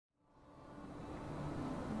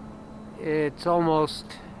It's almost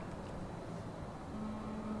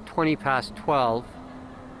 20 past 12,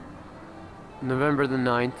 November the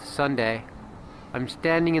 9th, Sunday. I'm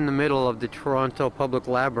standing in the middle of the Toronto Public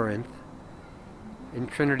Labyrinth in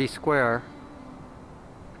Trinity Square,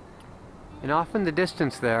 and off in the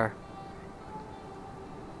distance there,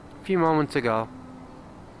 a few moments ago,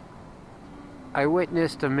 I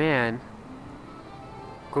witnessed a man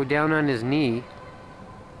go down on his knee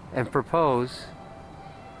and propose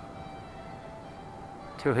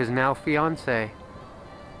to his now fiancée.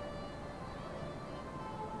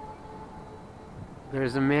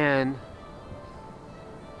 There's a man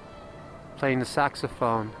playing the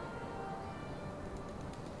saxophone.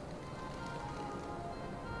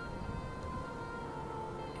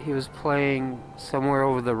 He was playing Somewhere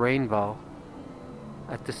Over the Rainbow.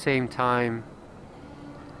 At the same time,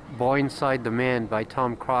 Boy Inside the Man by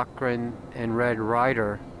Tom Cochrane and Red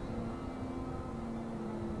Ryder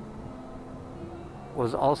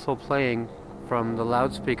was also playing from the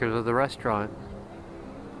loudspeakers of the restaurant.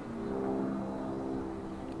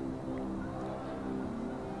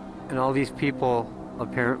 And all these people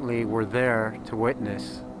apparently were there to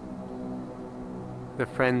witness. The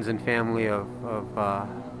friends and family of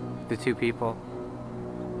the two people.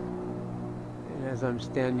 And as I'm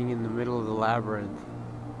standing in the middle of the labyrinth,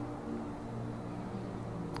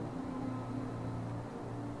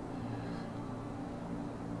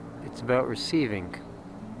 it's about receiving.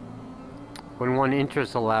 When one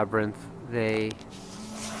enters a labyrinth,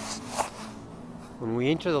 when we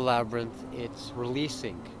enter the labyrinth, it's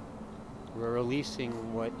releasing. We're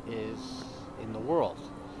releasing what is in the world.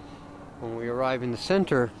 When we arrive in the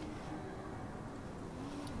center,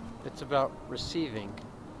 it's about receiving.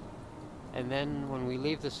 And then when we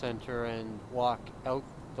leave the center and walk out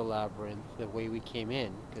the labyrinth the way we came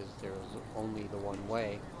in, because there was only the one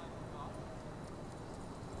way,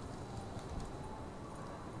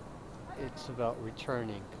 it's about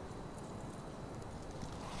returning.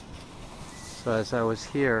 So as I was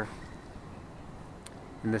here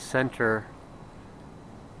in the center,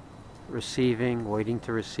 receiving, waiting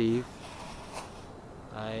to receive,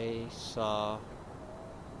 I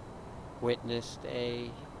witnessed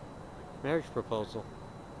a marriage proposal.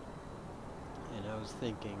 And I was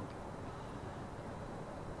thinking,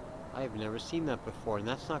 I've never seen that before, and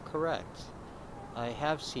that's not correct. I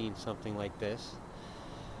have seen something like this.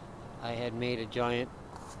 I had made a giant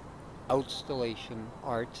installation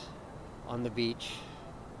art on the beach,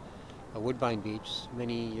 a Woodbine beach,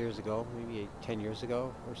 many years ago, maybe 10 years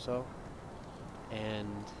ago or so,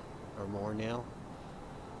 or more now.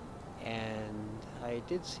 And I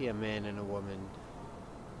did see a man and a woman,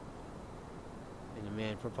 and a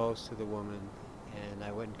man proposed to the woman, and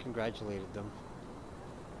I went and congratulated them.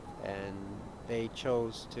 And they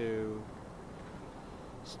chose to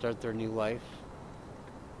start their new life,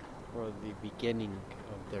 or the beginning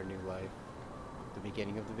of their new life, the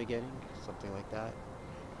beginning of the beginning, something like that.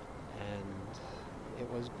 And it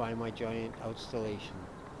was by my giant installation.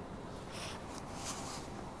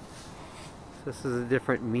 This is a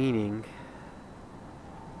different meaning.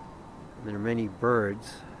 There are many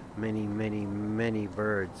birds, many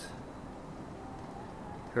birds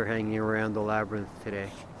who are hanging around the labyrinth today.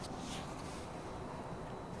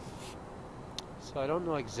 So I don't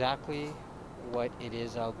know exactly what it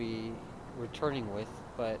is I'll be returning with,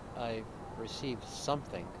 but I've received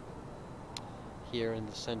something here in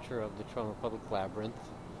the center of the Toronto Public Labyrinth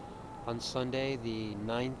on Sunday, the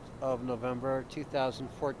 9th of November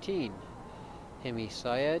 2014. HiMY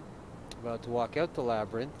SYeD, about to walk out the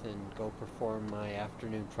labyrinth and go perform my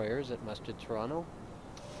afternoon prayers at Masjid Toronto.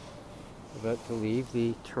 About to leave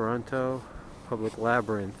the Toronto Public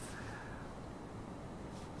Labyrinth.